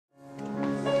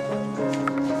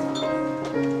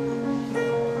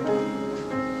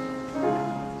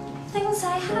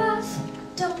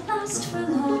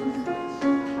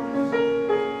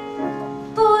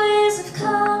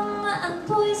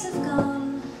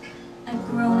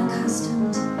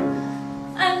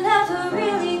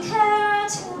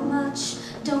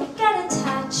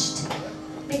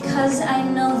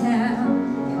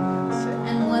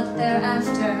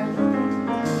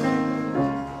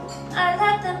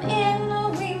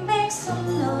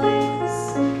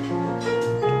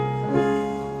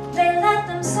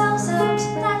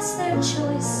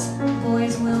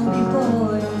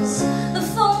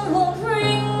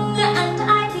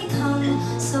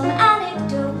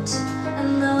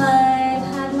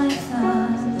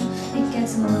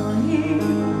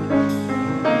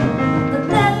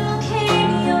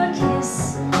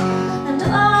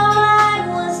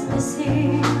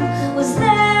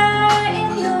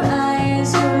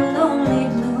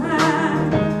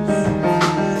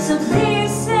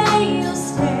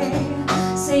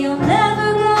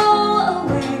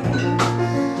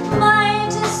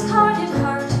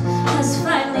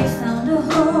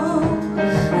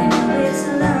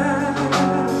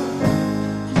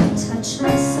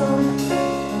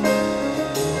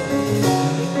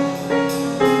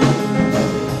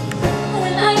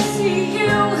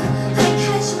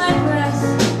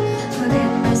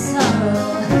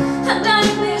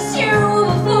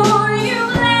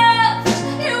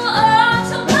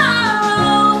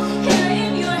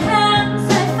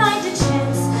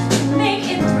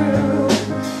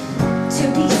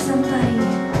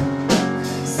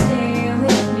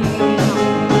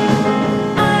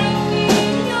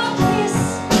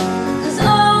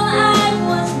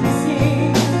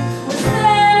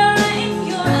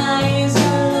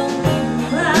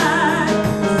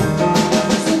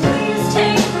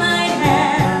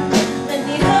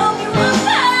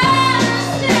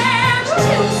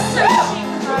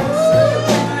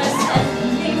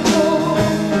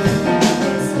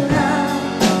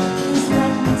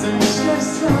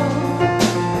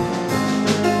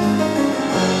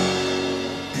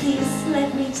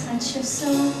touch of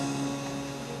soul.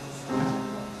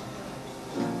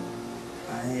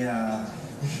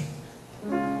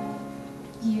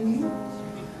 You?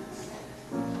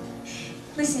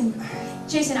 Listen,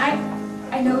 Jason,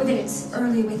 I know that it's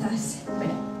early with us, but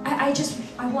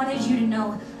I wanted you to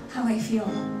know how I feel.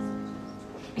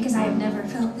 Because I have never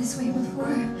felt this way before.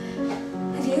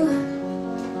 Have you?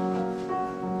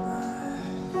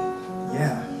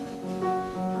 Yeah.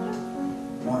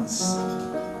 Once.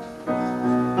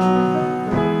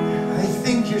 I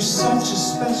think you're such a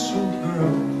special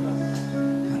girl.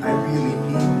 I really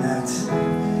mean that.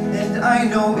 And I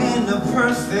know in a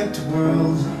perfect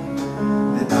world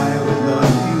that I would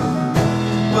love you.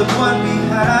 But what we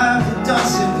have, it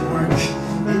doesn't work.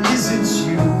 It isn't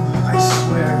you, I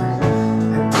swear.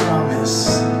 I promise.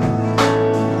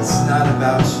 It's not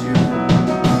about you.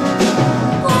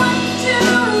 What do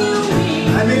you mean?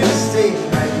 I made a mistake,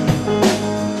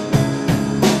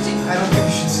 I don't think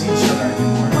we should see each other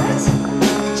anymore.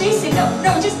 What? Jason,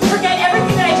 no, just forget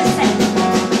everything that I just said.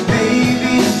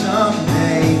 Maybe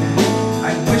someday,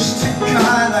 I wish to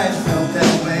God I felt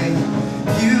that way.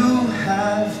 You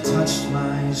have touched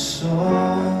my soul.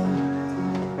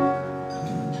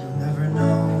 You'll never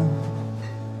know,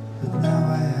 but now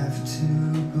I have to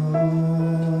go.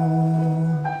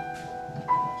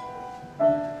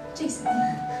 Jason.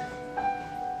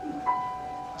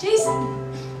 Jason.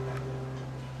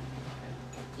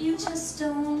 You just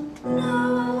don't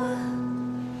know.